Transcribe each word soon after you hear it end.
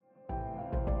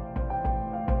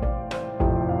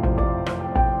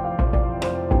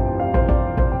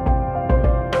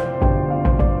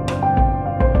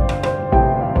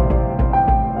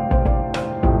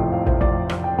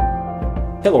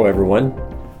Hello, everyone.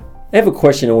 I have a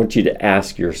question I want you to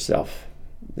ask yourself.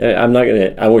 I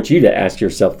want you to ask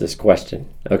yourself this question,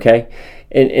 okay?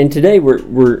 And today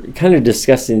we're kind of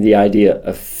discussing the idea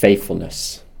of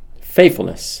faithfulness.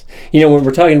 Faithfulness. You know, when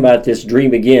we're talking about this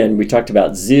dream again, we talked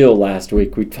about zeal last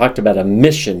week. We talked about a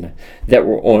mission that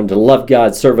we're on to love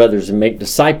God, serve others, and make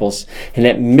disciples. And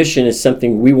that mission is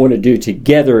something we want to do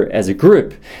together as a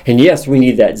group. And yes, we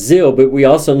need that zeal, but we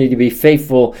also need to be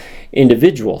faithful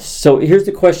individuals. So here's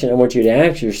the question I want you to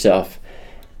ask yourself.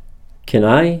 Can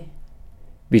I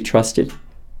be trusted?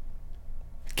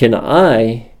 Can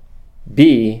I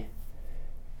be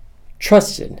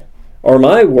trusted? Are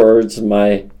my words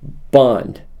my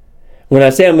bond? When I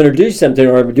say I'm going to do something,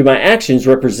 or do my actions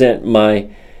represent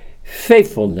my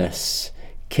faithfulness?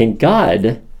 Can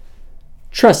God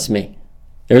trust me?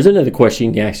 There's another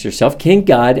question you ask yourself. Can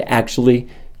God actually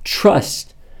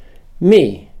trust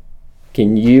me?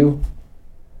 Can you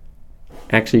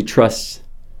actually trust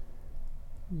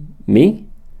me?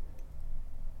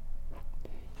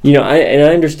 You know, I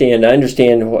understand.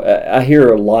 I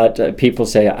hear a lot of people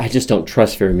say, I just don't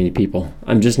trust very many people.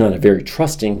 I'm just not a very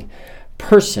trusting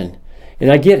person.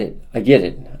 And I get it.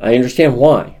 I understand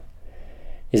why.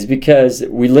 It's because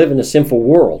we live in a sinful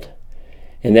world.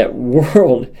 And that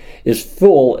world is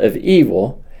full of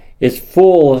evil. It's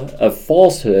full of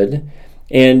falsehood.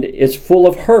 And it's full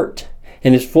of hurt.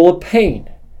 And it's full of pain.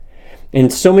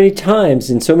 And so many times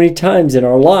in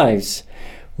our lives,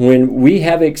 when we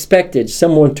have expected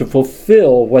someone to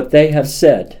fulfill what they have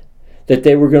said that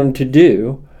they were going to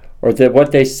do, or that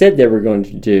what they said they were going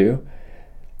to do,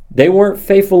 they weren't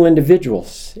faithful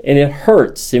individuals, and it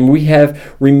hurts, and we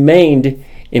have remained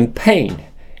in pain.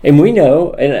 And we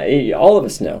know, and all of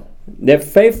us know, that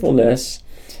faithfulness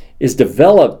is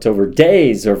developed over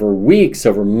days, over weeks,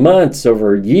 over months,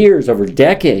 over years, over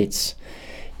decades,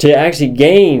 to actually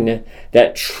gain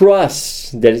that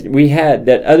trust that we had,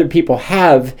 that other people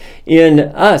have in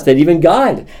us, that even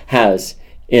God has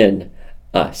in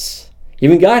us.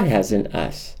 Even God has in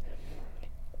us.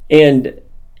 And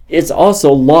it's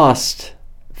also lost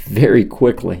very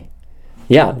quickly.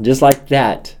 Yeah, just like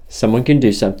that. Someone can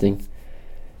do something,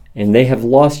 and they have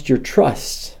lost your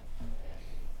trust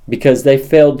because they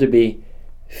failed to be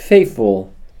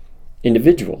faithful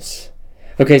individuals.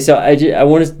 Okay, so I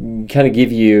want to kind of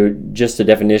give you just a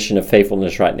definition of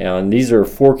faithfulness right now. And these are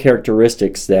 4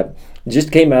 characteristics that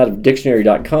just came out of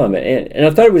dictionary.com. And I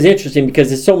thought it was interesting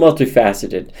because it's so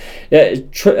multifaceted.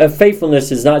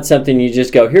 Faithfulness is not something you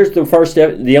just go, here's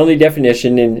the only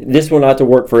definition, and this one ought to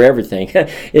work for everything.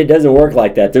 It doesn't work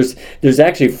like that. There's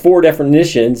actually 4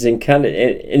 definitions, and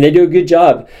they do a good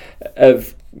job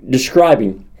of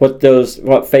describing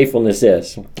what faithfulness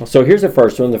is. So here's the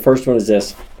first one. The first one is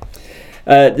this.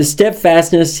 The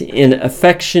steadfastness in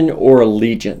affection or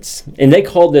allegiance. And they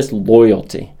call this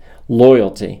loyalty.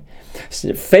 Loyalty.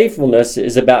 Faithfulness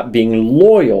is about being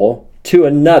loyal to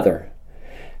another.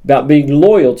 About being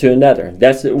loyal to another.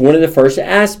 That's one of the first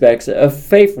aspects of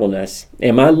faithfulness.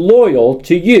 Am I loyal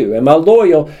to you? Am I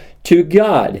loyal to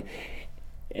God?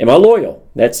 Am I loyal?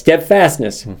 That's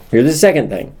steadfastness. Here's the second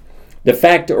thing. The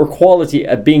fact or quality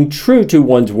of being true to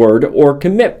one's word or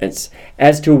commitments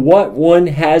as to what one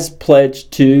has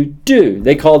pledged to do.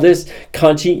 They call this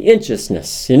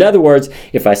conscientiousness. In other words,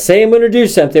 if I say I'm going to do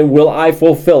something, will I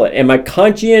fulfill it? Am I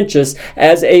conscientious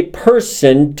as a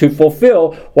person to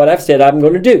fulfill what I've said I'm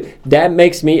going to do? That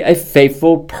makes me a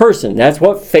faithful person. That's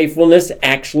what faithfulness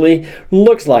actually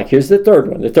looks like. Here's the third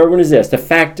one. The third one is this. The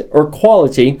fact or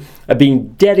quality of being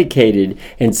dedicated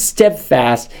and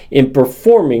steadfast in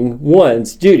performing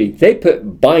one's duty. They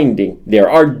put binding there.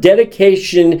 Our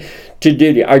dedication to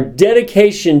duty. Our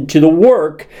dedication to the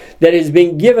work that has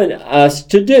been given us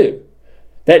to do.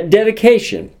 That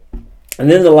dedication. And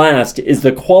then the last is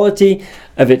the quality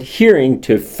of adhering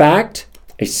to fact,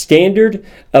 a standard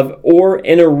or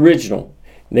an original.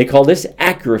 And they call this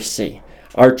accuracy.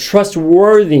 Our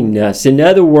trustworthiness. In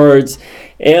other words,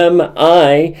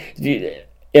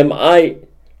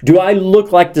 do I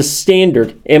look like the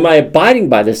standard? Am I abiding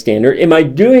by the standard? Am I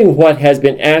doing what has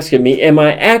been asked of me? Am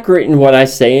I accurate in what I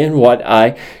say and what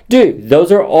I do?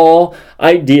 Those are all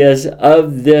ideas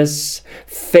of this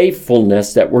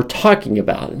faithfulness that we're talking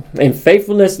about. And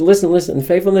faithfulness, listen,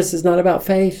 faithfulness is not about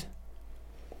faith.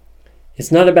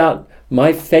 It's not about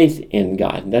my faith in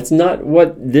God. That's not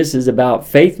what this is about.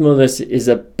 Faithfulness is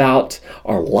about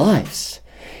our lives.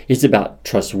 It's about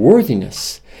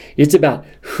trustworthiness. It's about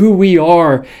who we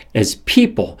are as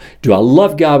people. Do I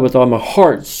love God with all my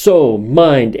heart, soul,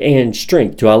 mind, and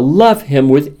strength? Do I love Him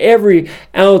with every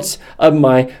ounce of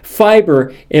my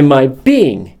fiber in my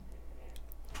being?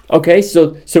 Okay,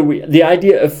 so the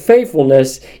idea of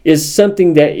faithfulness is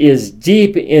something that is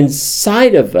deep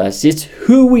inside of us. It's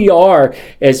who we are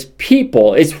as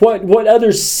people. It's what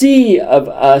others see of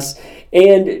us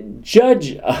and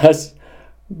judge us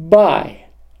by.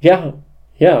 Yeah,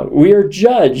 we are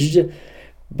judged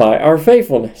by our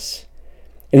faithfulness.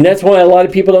 And that's why a lot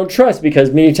of people don't trust,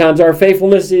 because many times our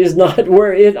faithfulness is not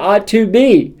where it ought to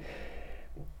be.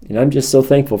 And I'm just so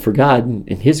thankful for God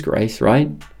and His grace, right?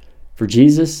 For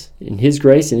Jesus and His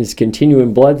grace and His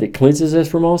continuing blood that cleanses us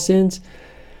from all sins.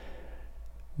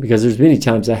 Because there's many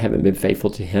times I haven't been faithful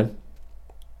to Him.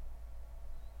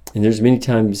 And there's many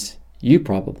times you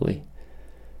probably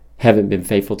haven't been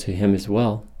faithful to Him as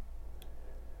well.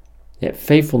 Yet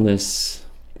faithfulness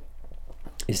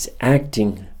is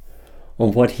acting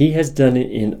on what He has done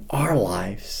in our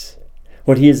lives.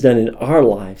 What He has done in our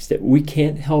lives, that we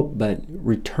can't help but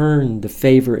return the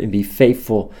favor and be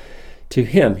faithful to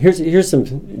Him. Here's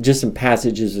some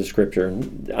passages of Scripture.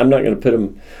 I'm not going to put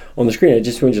them on the screen. I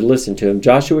just want you to listen to them.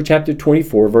 Joshua chapter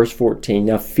 24, verse 14.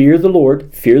 Now fear the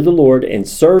Lord, and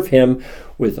serve Him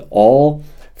with all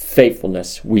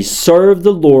faithfulness. We serve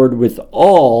the Lord with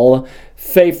all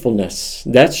faithfulness.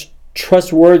 That's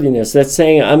trustworthiness. That's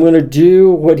saying I'm going to do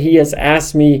what He has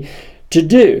asked me to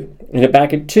do. And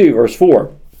back at 2, verse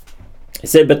 4. It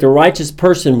said, but the righteous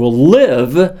person will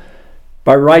live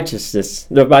by righteousness,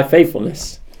 by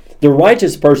faithfulness. The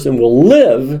righteous person will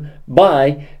live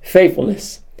by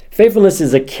faithfulness. Faithfulness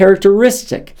is a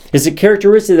characteristic. It's a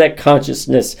characteristic of that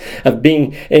consciousness of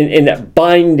being in that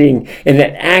binding and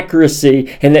that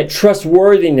accuracy and that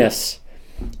trustworthiness.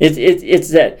 It's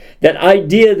that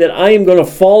idea that I am going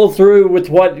to follow through with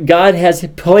what God has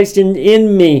placed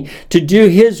in me to do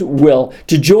His will,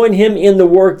 to join Him in the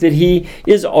work that He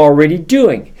is already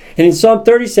doing. And in Psalm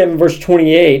 37, verse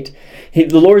 28,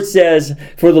 the Lord says,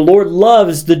 for the Lord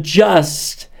loves the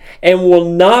just and will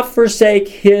not forsake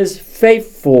His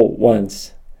faithful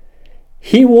ones.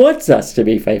 He wants us to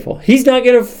be faithful. He's not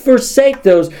going to forsake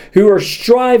those who are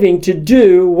striving to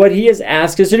do what He has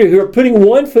asked us to do, who are putting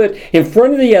one foot in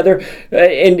front of the other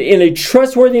in a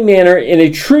trustworthy manner, in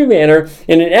a true manner,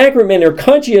 in an accurate manner,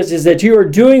 conscious is that you are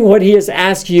doing what He has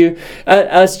asked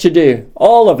us to do,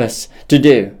 all of us to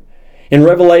do. In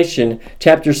Revelation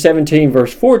chapter 17,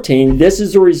 verse 14, this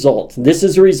is the result. This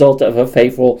is the result of a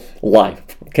faithful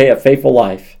life. Okay, a faithful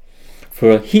life.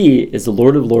 For He is the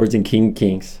Lord of lords and King of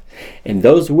kings. And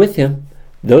those with Him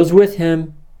in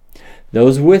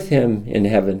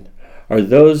heaven are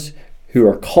those who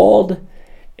are called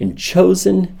and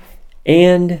chosen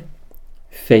and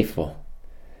faithful.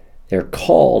 They're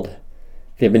called,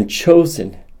 they've been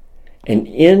chosen, and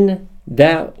in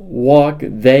that walk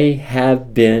they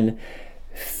have been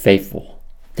faithful.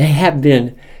 They have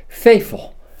been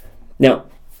faithful. Now,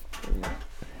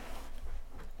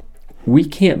 we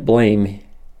can't blame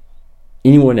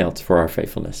anyone else for our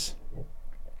faithfulness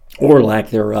or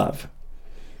lack thereof.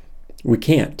 We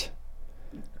can't.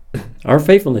 Our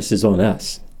faithfulness is on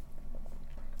us.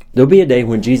 There'll be a day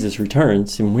when Jesus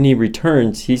returns, and when He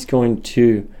returns, He's going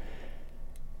to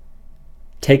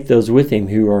take those with Him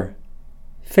who are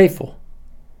faithful,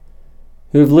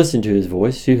 who have listened to His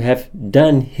voice, who have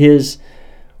done His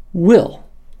will.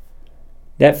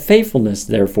 That faithfulness,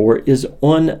 therefore, is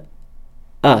on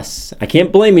us. I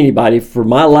can't blame anybody for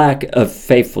my lack of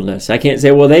faithfulness. I can't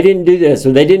say, well, they didn't do this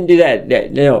or they didn't do that.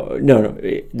 No.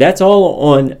 That's all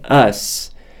on us.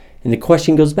 And the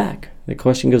question goes back. The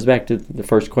question goes back to the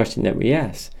first question that we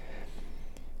asked.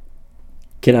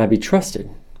 Can I be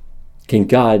trusted? Can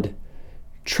God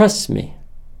trust me?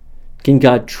 Can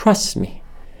God trust me?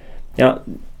 Now,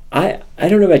 I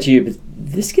don't know about you, but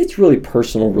this gets really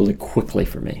personal really quickly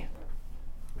for me.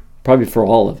 Probably for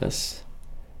all of us.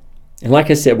 And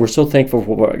like I said, we're so thankful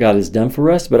for what God has done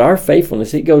for us, but our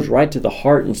faithfulness, it goes right to the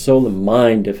heart and soul and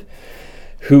mind of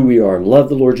who we are. Love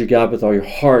the Lord your God with all your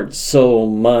heart, soul,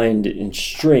 mind, and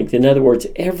strength. In other words,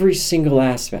 every single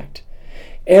aspect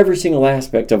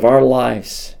of our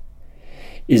lives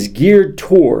is geared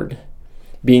toward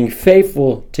being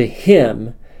faithful to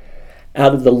Him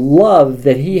out of the love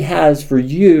that He has for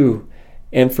you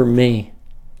and for me.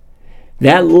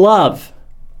 That love,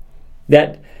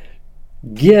 that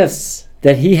gifts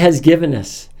that He has given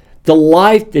us, the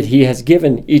life that He has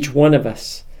given each one of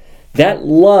us, that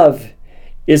love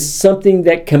is something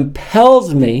that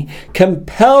compels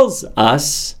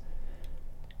us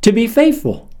to be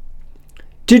faithful,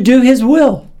 to do His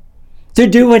will, to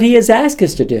do what He has asked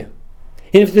us to do.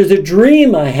 And if there's a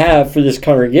dream I have for this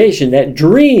congregation, that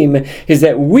dream is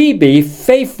that we be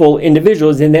faithful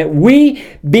individuals and that we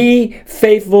be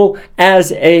faithful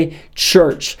as a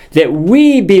church, that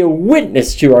we be a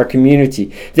witness to our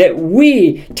community, that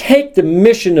we take the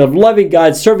mission of loving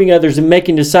God, serving others, and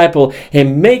making disciples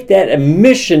and make that a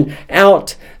mission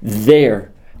out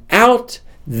there. Out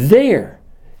there.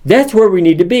 That's where we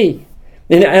need to be.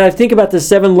 And I think about the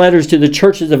 7 letters to the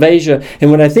churches of Asia.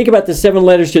 And when I think about the 7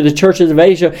 letters to the churches of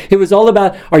Asia, it was all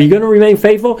about, are you going to remain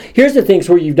faithful? Here's the things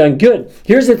where you've done good.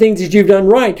 Here's the things that you've done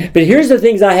right. But here's the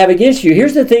things I have against you.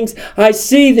 Here's the things I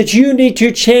see that you need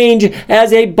to change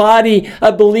as a body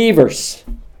of believers.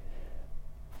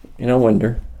 And I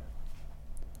wonder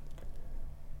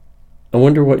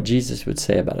what Jesus would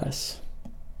say about us.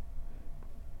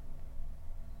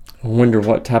 I wonder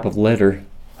what type of letter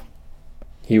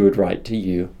he would write to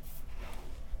you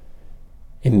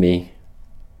and me,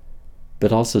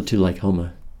 but also to Lake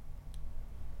Homa.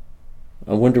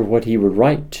 I wonder what he would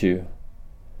write to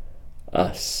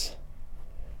us.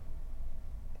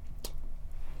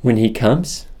 When he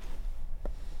comes,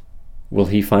 will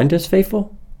he find us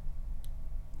faithful?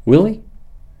 Will he?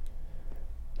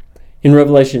 In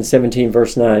Revelation 17,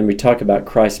 verse 9, we talk about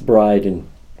Christ's bride, and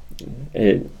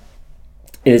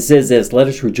it says this, let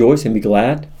us rejoice and be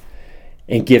glad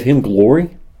and give him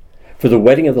glory, for the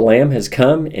wedding of the Lamb has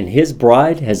come, and his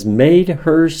bride has made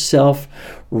herself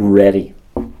ready.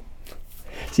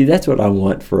 See, that's what I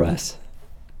want for us.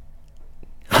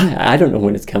 I don't know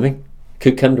when it's coming.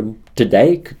 Could come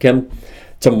today, could come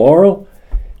tomorrow.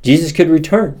 Jesus could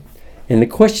return. And the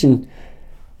question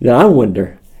that I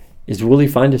wonder is, will he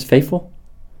find us faithful?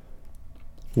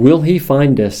 Will he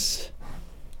find us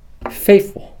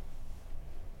faithful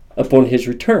upon his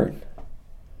return?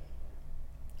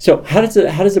 So how does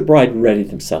the bride ready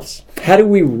themselves? How do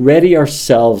we ready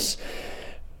ourselves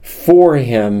for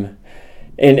him?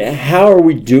 And how are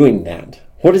we doing that?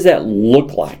 What does that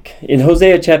look like? In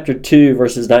Hosea chapter 2,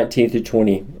 verses 19 through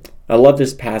 20, I love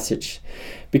this passage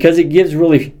because it gives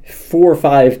really 4 or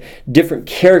 5 different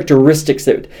characteristics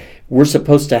that we're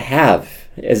supposed to have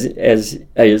as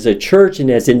a church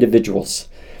and as individuals.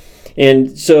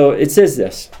 And so it says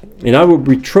this, and I will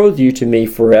betroth you to me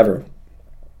forever.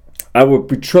 I will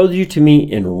betroth you to me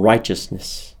in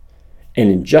righteousness and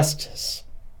in justice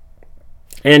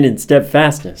and in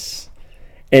steadfastness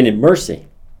and in mercy.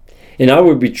 And I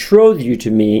will betroth you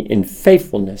to me in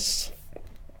faithfulness.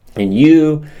 And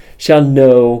you shall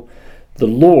know the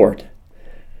Lord.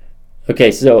 Okay,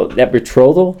 so that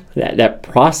betrothal, that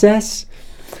process.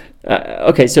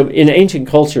 So in ancient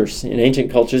cultures, and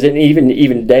even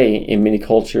today in many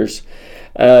cultures,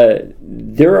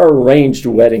 there are arranged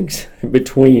weddings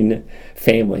between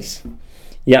families.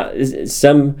 Yeah,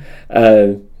 some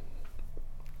man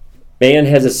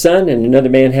has a son and another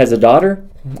man has a daughter,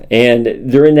 and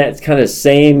they're in that kind of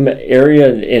same area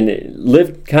and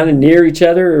live kind of near each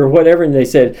other or whatever, and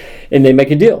they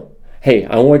make a deal. Hey,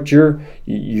 I want your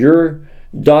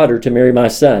daughter to marry my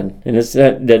son. And it's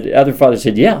that the other father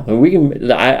said, yeah, we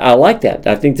can. I like that.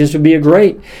 I think this would be a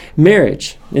great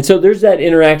marriage. And so there's that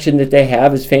interaction that they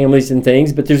have as families and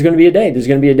things, but there's going to be a day. There's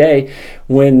going to be a day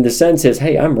when the son says,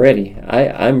 hey, I'm ready.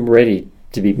 I'm ready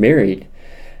to be married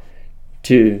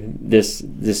to this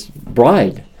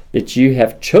bride that you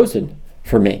have chosen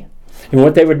for me. And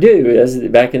what they would do is,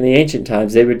 back in the ancient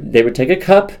times, they would take a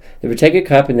cup, and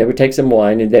they would take some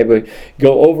wine, and they would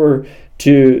go over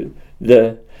to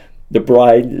the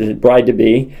bride to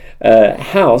be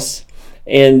house,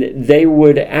 and they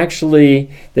would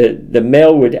actually, the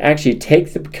male would actually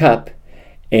take the cup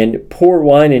and pour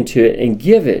wine into it and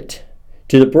give it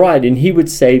to the bride, and he would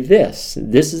say this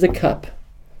is the cup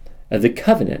of the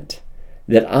covenant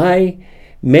that I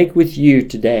make with you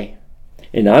today,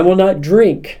 and I will not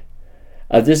drink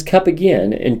of this cup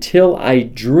again until I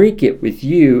drink it with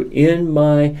you in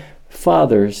my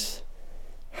Father's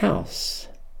house.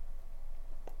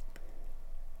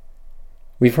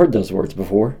 We've heard those words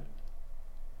before.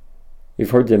 We've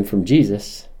heard them from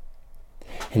Jesus.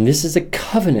 And this is a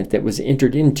covenant that was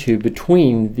entered into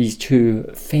between these two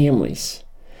families.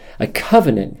 A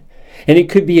covenant. And it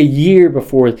could be a year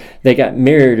before they got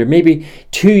married, or maybe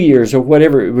 2 years, or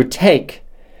whatever it would take.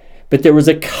 But there was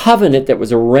a covenant that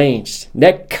was arranged.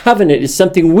 That covenant is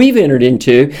something we've entered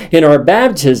into in our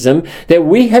baptism, that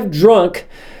we have drunk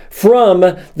from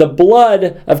the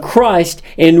blood of Christ,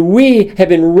 and we have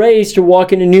been raised to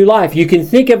walk in a new life. You can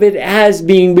think of it as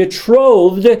being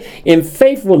betrothed in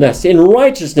faithfulness, in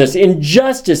righteousness, in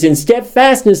justice, in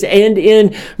steadfastness, and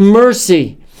in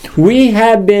mercy. We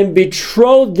have been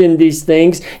betrothed in these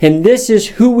things, and this is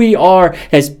who we are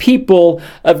as people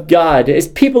of God. As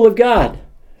people of God.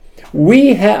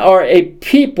 We are a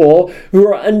people who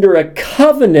are under a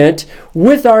covenant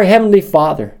with our Heavenly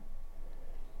Father.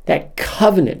 That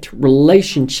covenant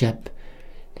relationship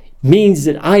means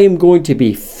that I am going to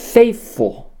be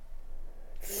faithful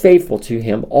to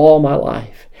Him all my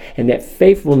life. And that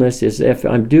faithfulness is, if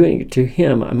I'm doing it to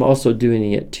Him, I'm also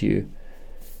doing it to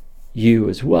you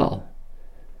as well.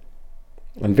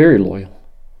 I'm very loyal.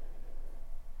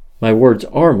 My words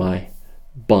are my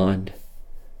bond.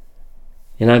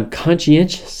 And I'm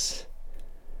conscientious.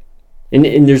 And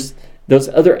there's those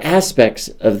other aspects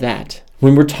of that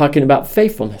when we're talking about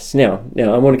faithfulness. Now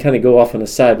I want to kind of go off on a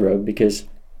side road because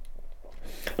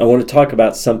I want to talk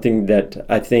about something that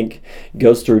I think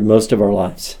goes through most of our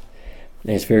lives.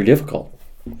 And it's very difficult.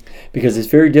 Because it's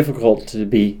very difficult to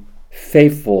be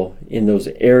faithful in those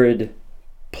arid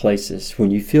places when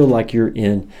you feel like you're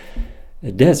in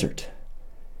a desert.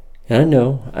 And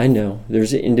I know,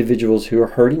 there's individuals who are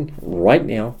hurting right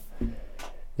now.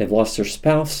 They've lost their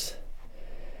spouse.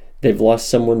 They've lost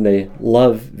someone they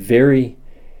love very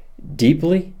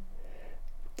deeply.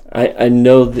 I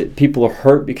know that people are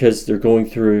hurt because they're going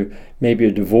through maybe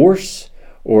a divorce,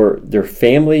 or their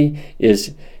family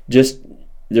is just,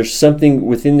 there's something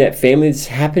within that family that's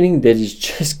happening that is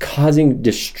just causing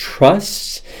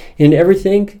distrust in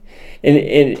everything.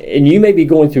 And you may be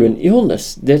going through an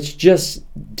illness that's just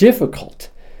difficult.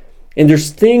 And there's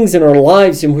things in our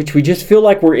lives in which we just feel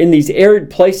like we're in these arid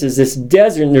places, this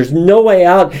desert, and there's no way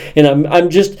out, and I'm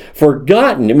just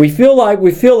forgotten. And we feel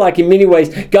like in many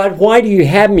ways, God, why do you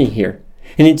have me here?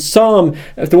 And in Psalm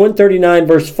 139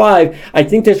 verse 5, I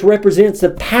think this represents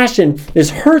the passion, this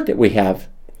hurt that we have.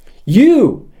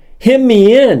 You hem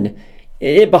me in,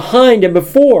 behind and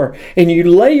before, and you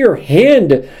lay your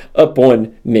hand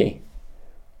upon me.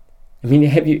 I mean,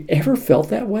 have you ever felt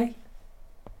that way?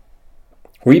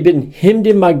 Where you've been hemmed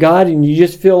in by God and you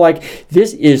just feel like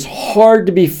this is hard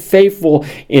to be faithful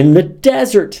in the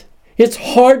desert. It's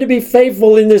hard to be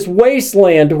faithful in this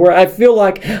wasteland where I feel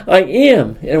like I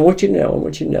am. And I want you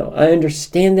to know. I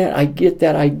understand that. I get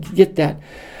that.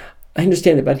 I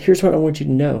understand that. But here's what I want you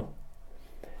to know.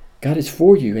 God is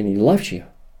for you and He loves you.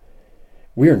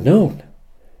 We are known.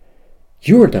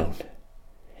 You are known.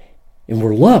 And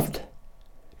we're loved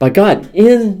by God.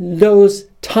 In those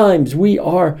times, we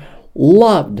are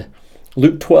loved.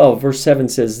 Luke 12 verse 7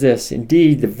 says this,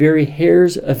 indeed, the very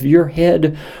hairs of your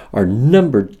head are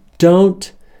numbered.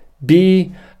 Don't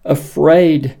be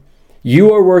afraid.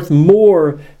 You are worth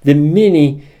more than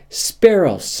many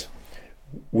sparrows.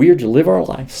 We are to live our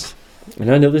lives,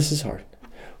 and I know this is hard.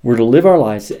 We're to live our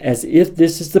lives as if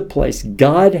this is the place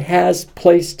God has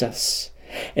placed us.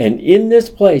 And in this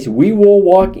place, we will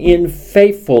walk in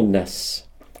faithfulness.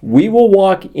 We will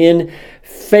walk in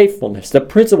faithfulness. The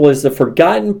principle is the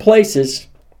forgotten places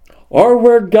are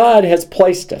where God has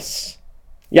placed us.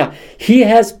 Yeah, He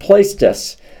has placed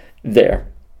us there.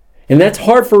 And that's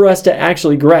hard for us to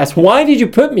actually grasp. Why did you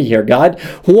put me here, God?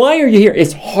 Why are you here?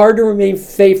 It's hard to remain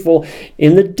faithful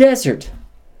in the desert.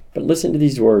 But listen to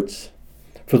these words.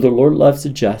 For the Lord loves the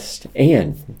just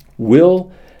and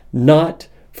will not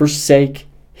forsake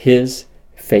His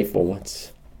faithful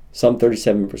ones. Psalm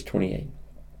 37 verse 28.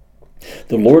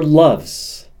 The Lord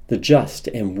loves the just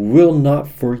and will not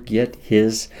forget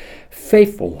His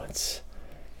faithful ones.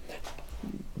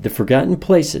 The forgotten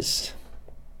places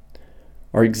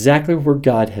are exactly where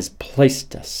God has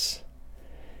placed us.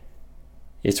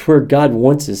 It's where God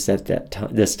wants us at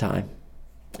this time.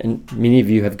 And many of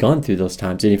you have gone through those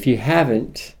times. And if you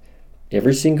haven't,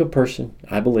 every single person,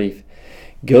 I believe,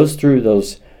 goes through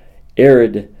those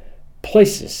arid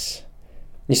places.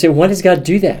 You say, why does God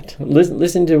do that?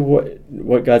 Listen to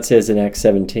what God says in Acts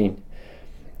 17.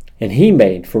 And He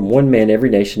made from one man every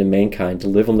nation of mankind to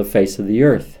live on the face of the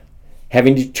earth,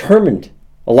 having determined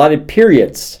allotted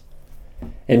periods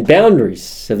and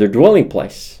boundaries of their dwelling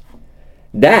place.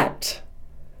 That,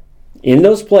 in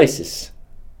those places,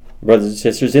 brothers and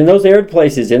sisters, in those arid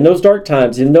places, in those dark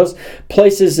times, in those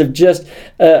places of just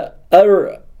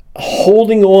utter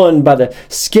holding on by the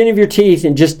skin of your teeth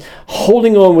and just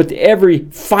holding on with every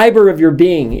fiber of your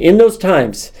being, in those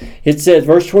times, it says,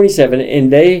 verse 27,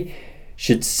 and they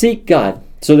should seek God,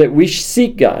 so that we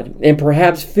seek God and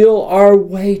perhaps feel our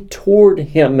way toward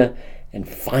Him and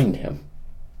find Him.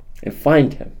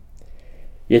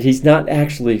 Yet He's not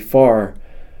actually far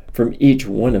from each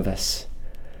one of us.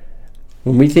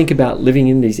 When we think about living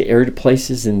in these arid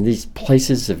places and these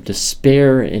places of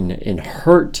despair and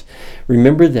hurt,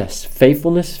 remember this: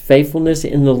 faithfulness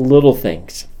in the little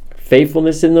things.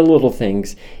 Faithfulness in the little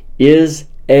things is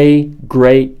a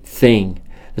great thing.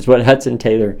 That's what Hudson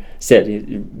Taylor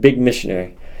said, big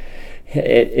missionary.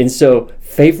 And so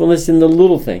faithfulness in the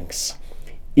little things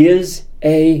is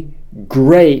a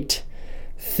great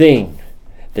thing.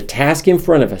 The task in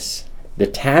front of us,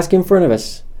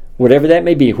 whatever that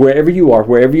may be, wherever you are,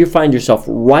 wherever you find yourself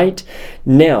right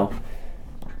now,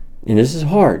 and this is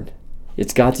hard,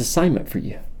 it's God's assignment for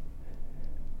you.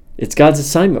 It's God's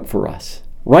assignment for us.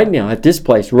 Right now, at this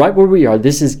place, right where we are,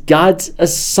 this is God's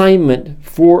assignment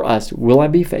for us. Will I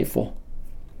be faithful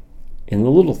in the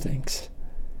little things?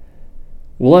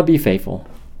 Will I be faithful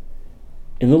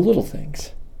in the little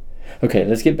things? Okay,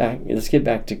 let's get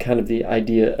back to kind of the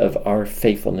idea of our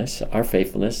faithfulness. Our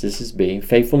faithfulness, this is B.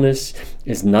 Faithfulness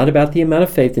is not about the amount of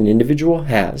faith an individual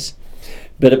has,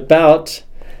 but about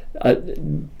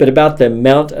the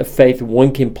amount of faith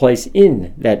one can place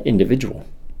in that individual,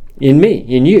 in me,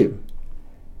 in you.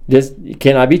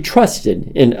 Can I be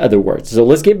trusted, in other words? So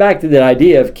let's get back to that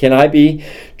idea of, can I be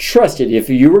trusted? If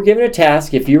you were given a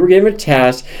task,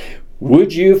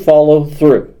 would you follow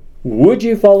through? Would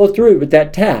you follow through with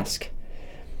that task?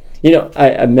 You know,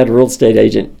 I met a real estate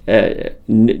agent,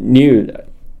 knew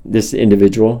this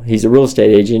individual. He's a real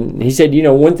estate agent. And he said, you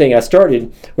know, one thing when I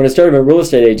started my real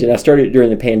estate agent, I started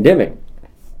during the pandemic.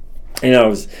 And I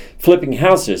was flipping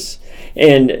houses.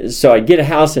 And so I'd get a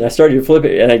house and I started to flip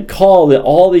it, and I'd call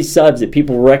all these subs that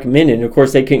people were recommending. And of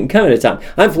course, they couldn't come at a time.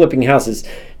 I'm flipping houses.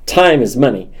 Time is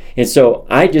money. And so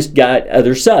I just got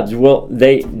other subs. Well,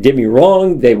 they did me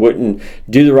wrong. They wouldn't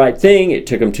do the right thing. It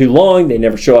took them too long. They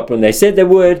never show up when they said they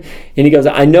would. And he goes,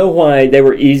 I know why they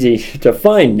were easy to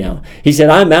find now. He said,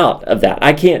 I'm out of that.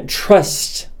 I can't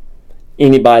trust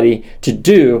anybody to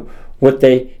do what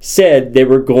they said they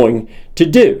were going to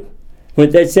do.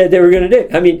 What they said they were going to do.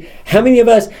 I mean, how many of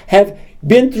us have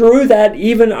been through that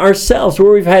even ourselves,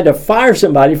 where we've had to fire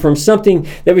somebody from something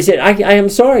that we said, I am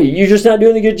sorry, you're just not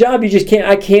doing a good job.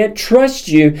 I can't trust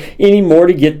you anymore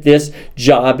to get this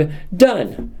job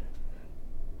done.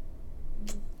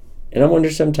 And I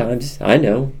wonder sometimes, I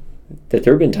know that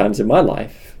there have been times in my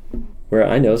life where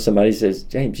I know somebody says,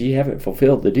 James, you haven't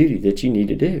fulfilled the duty that you need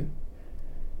to do.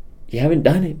 You haven't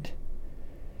done it.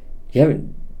 You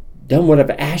haven't done what I've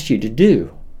asked you to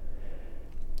do.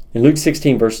 In Luke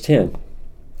 16, verse 10,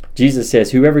 Jesus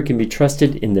says, whoever can be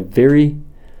trusted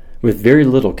with very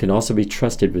little can also be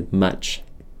trusted with much.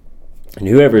 And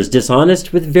whoever is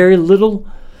dishonest with very little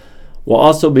will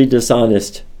also be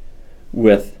dishonest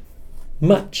with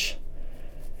much.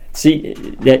 See,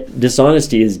 that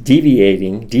dishonesty is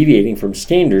deviating from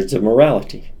standards of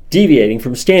morality.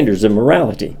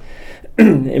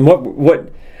 And what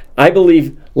I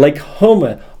believe, like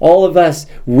Homa, all of us,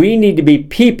 we need to be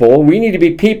people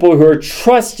who are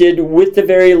trusted with the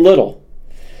very little.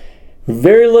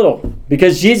 Very little.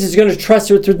 Because Jesus is going to trust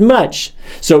us with much.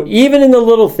 So even in the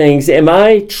little things, am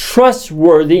I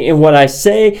trustworthy in what I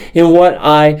say and what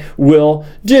I will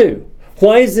do?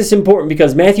 Why is this important?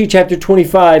 Because Matthew chapter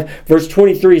 25, verse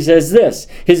 23 says this.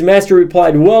 His master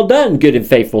replied, well done, good and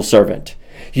faithful servant.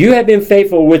 You have been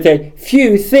faithful with a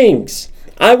few things.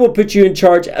 I will put you in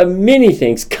charge of many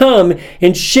things. Come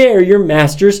and share your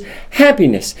master's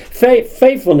happiness.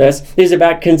 Faithfulness is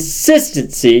about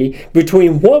consistency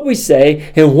between what we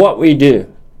say and what we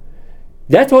do.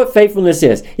 That's what faithfulness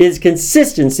is. It is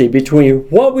consistency between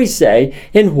what we say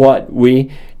and what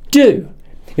we do.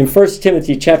 In 1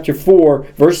 Timothy chapter 4,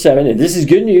 verse 7, and this is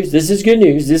good news,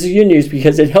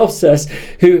 because it helps us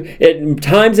who at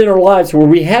times in our lives where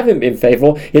we haven't been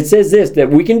faithful, it says this, that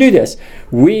we can do this.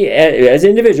 We, as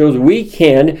individuals, we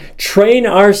can train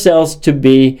ourselves to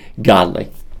be godly.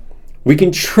 We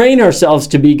can train ourselves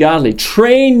to be godly.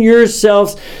 Train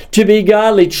yourselves to be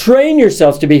godly. Train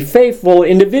yourselves to be faithful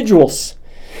individuals.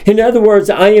 In other words,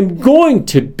 I am going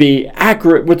to be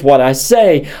accurate with what I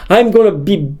say. I'm going to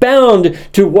be bound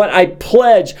to what I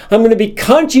pledge. I'm going to be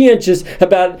conscientious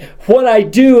about what I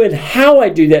do and how I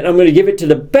do that. I'm going to give it to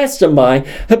the best of my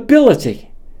ability.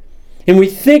 And we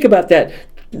think about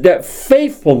that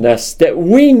faithfulness that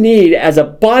we need as a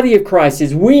body of Christ,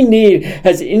 as we need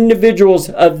as individuals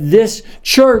of this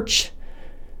church.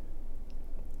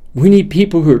 We need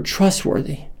people who are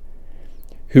trustworthy,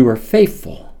 who are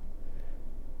faithful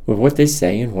with what they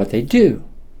say and what they do.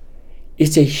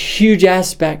 It's a huge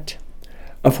aspect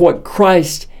of what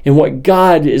Christ and what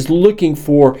God is looking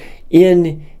for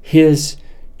in His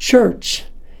church.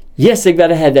 Yes, they've got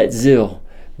to have that zeal,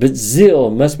 but zeal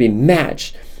must be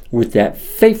matched with that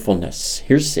faithfulness.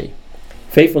 Here's C.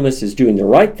 Faithfulness is doing the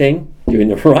right thing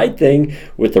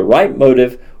with the right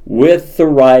motive, with the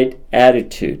right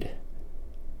attitude.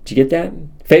 Did you get that?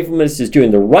 Faithfulness is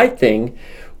doing the right thing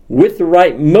with the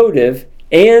right motive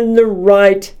and the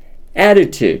right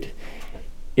attitude.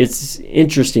 it's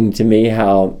interesting to me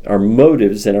how our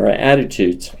motives and our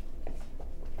attitudes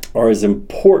are as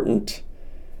important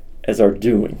as our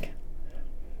doing.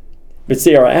 But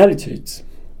see, our attitudes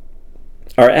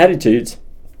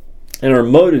and our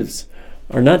motives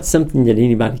are not something that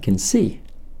anybody can see.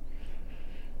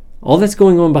 All that's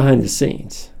going on behind the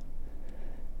scenes.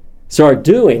 So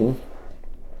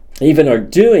even our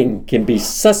doing can be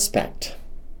suspect.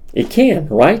 It can,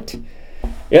 right?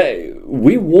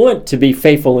 We want to be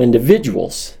faithful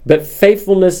individuals, but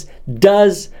faithfulness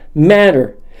does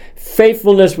matter.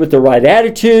 Faithfulness with the right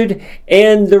attitude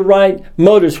and the right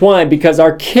motives. Why? Because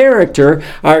our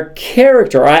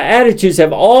attitudes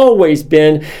have always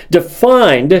been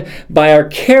defined by our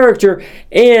character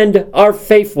and our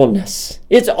faithfulness.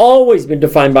 It's always been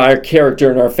defined by our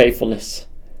character and our faithfulness.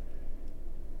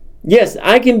 Yes,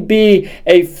 I can be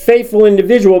a faithful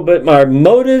individual, but my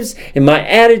motives and my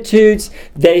attitudes,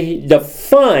 they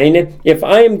define if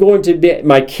I am going to be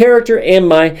my character and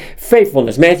my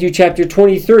faithfulness. Matthew chapter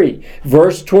 23,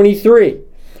 verse 23.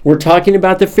 We're talking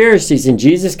about the Pharisees, and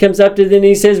Jesus comes up to them and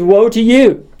he says, "Woe to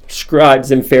you, scribes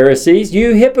and Pharisees,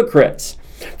 you hypocrites!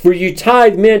 For you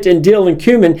tithe mint and dill and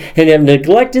cumin, and have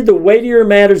neglected the weightier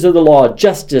matters of the law,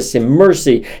 justice and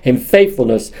mercy and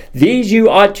faithfulness. These you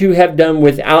ought to have done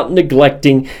without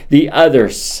neglecting the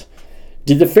others."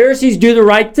 Did the Pharisees do the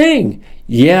right thing?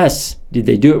 Yes. Did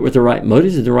they do it with the right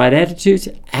motives and the right attitudes?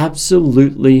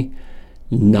 Absolutely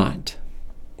not.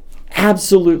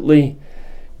 Absolutely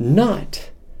not.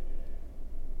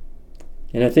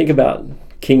 And I think about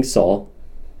King Saul.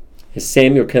 As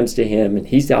Samuel comes to him and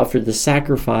he's offered the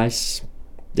sacrifice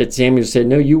that Samuel said,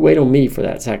 "No, you wait on me for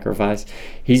that sacrifice."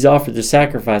 He's offered the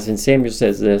sacrifice, and Samuel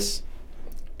says this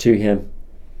to him: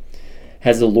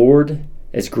 "Has the Lord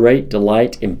as great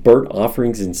delight in burnt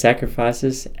offerings and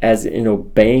sacrifices as in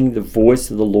obeying the voice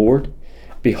of the Lord?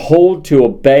 Behold, to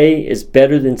obey is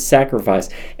better than sacrifice,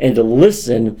 and to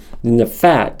listen than the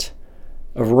fat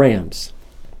of rams."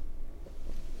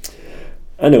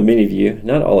 I know many of you,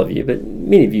 not all of you, but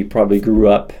many of you probably grew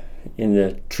up in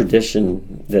the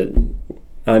tradition that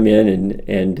I'm in,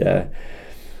 and a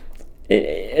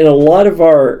lot of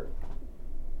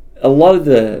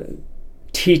the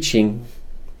teaching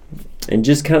and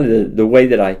just kind of the way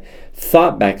that I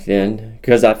thought back then,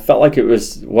 because I felt like it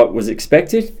was what was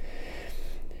expected,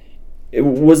 it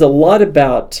was a lot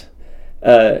about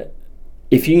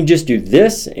if you can just do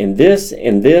this and this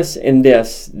and this and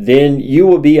this, then you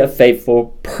will be a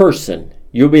faithful person.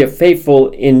 You'll be a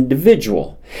faithful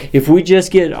individual. If we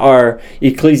just get our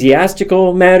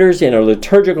ecclesiastical matters and our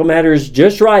liturgical matters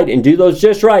just right and do those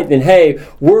just right, then hey,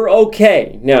 we're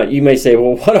okay. Now, you may say,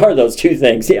 well, what are those two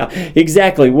things? Yeah,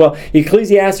 exactly. Well,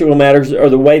 ecclesiastical matters are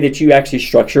the way that you actually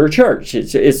structure a church.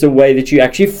 It's the way that you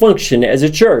actually function as a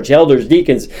church. Elders,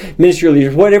 deacons, ministry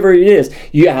leaders, whatever it is,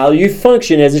 how you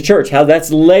function as a church, how that's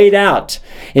laid out.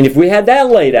 And if we had that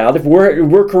laid out, if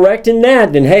we're correct in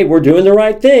that, then hey, we're doing the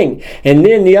right thing. And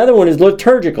then the other one is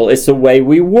liturgical. It's the way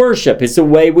we worship. It's the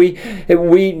way we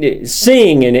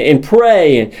sing and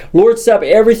pray and Lord's Supper,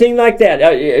 everything like that.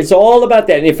 It's all about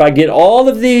that. And if I get all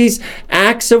of these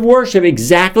acts of worship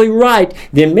exactly right,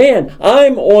 then man,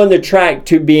 I'm on the track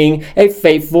to being a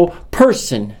faithful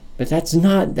person. But that's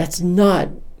not,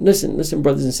 listen,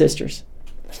 brothers and sisters.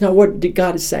 That's not what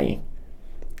God is saying.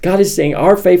 God is saying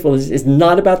our faithfulness is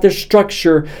not about the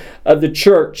structure of the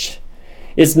church.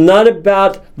 It's not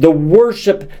about the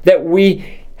worship that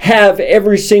we have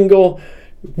every single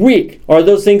week. Are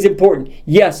those things important?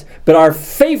 Yes, but our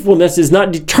faithfulness is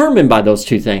not determined by those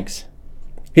two things.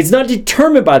 It's not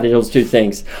determined by those two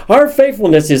things. Our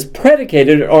faithfulness is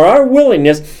predicated on our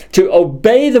willingness to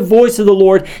obey the voice of the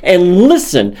Lord and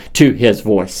listen to His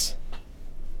voice.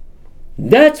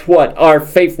 That's what our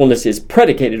faithfulness is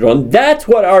predicated on. That's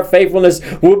what our faithfulness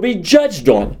will be judged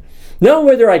on. Not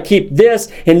whether I keep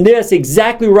this and this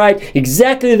exactly right,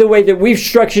 exactly the way that we've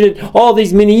structured it all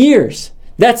these many years.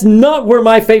 That's not where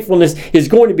my faithfulness is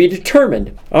going to be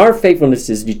determined. Our faithfulness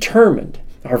is determined.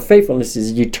 Our faithfulness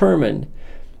is determined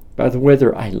by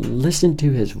whether I listen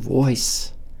to His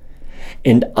voice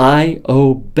and I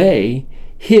obey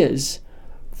His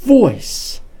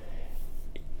voice.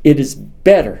 It is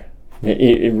better.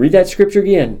 Read that scripture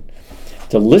again.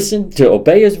 To listen, to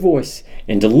obey His voice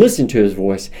and to listen to His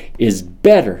voice is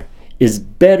better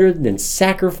than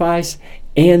sacrifice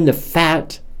and the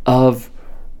fat of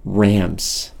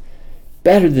rams.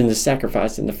 Better than the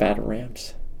sacrifice and the fat of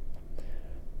rams.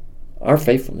 Our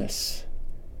faithfulness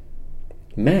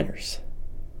matters.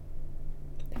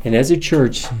 And as a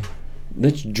church,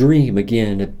 let's dream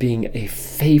again of being a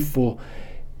faithful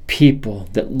people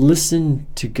that listen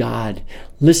to God,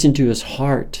 listen to His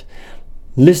heart,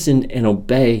 listen and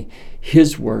obey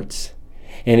His words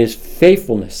and His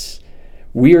faithfulness.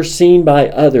 We are seen by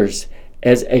others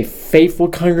as a faithful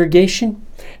congregation,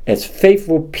 as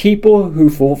faithful people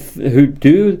who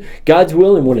do God's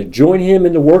will and want to join Him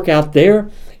in the work out there.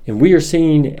 And we are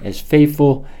seen as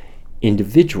faithful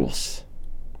individuals.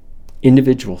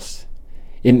 Individuals.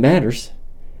 It matters.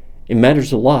 It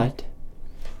matters a lot.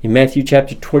 In Matthew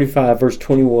chapter 25, verse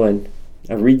 21,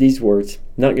 I read these words.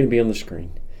 Not going to be on the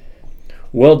screen.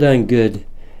 Well done, good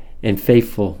and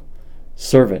faithful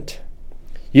servant.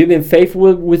 You've been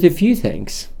faithful with a few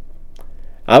things.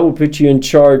 I will put you in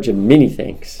charge of many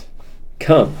things.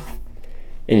 Come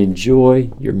and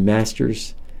enjoy your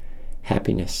master's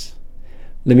happiness.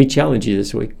 Let me challenge you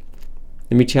this week.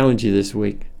 Let me challenge you this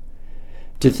week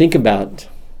to think about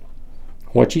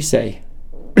what you say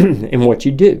and what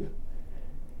you do,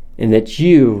 and that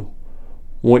you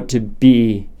want to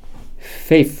be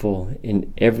faithful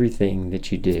in everything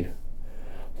that you do.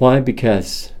 Why?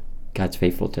 Because God's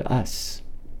faithful to us.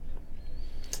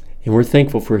 And we're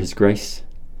thankful for His grace.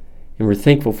 And we're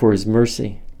thankful for His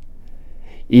mercy.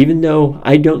 Even though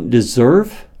I don't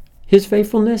deserve His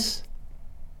faithfulness,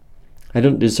 I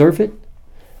don't deserve it,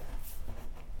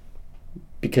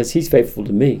 because He's faithful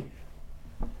to me.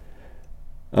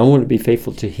 I want to be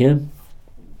faithful to Him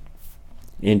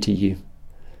and to you.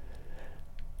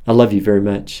 I love you very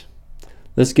much.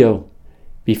 Let's go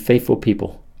be faithful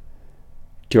people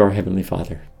to our Heavenly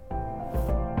Father.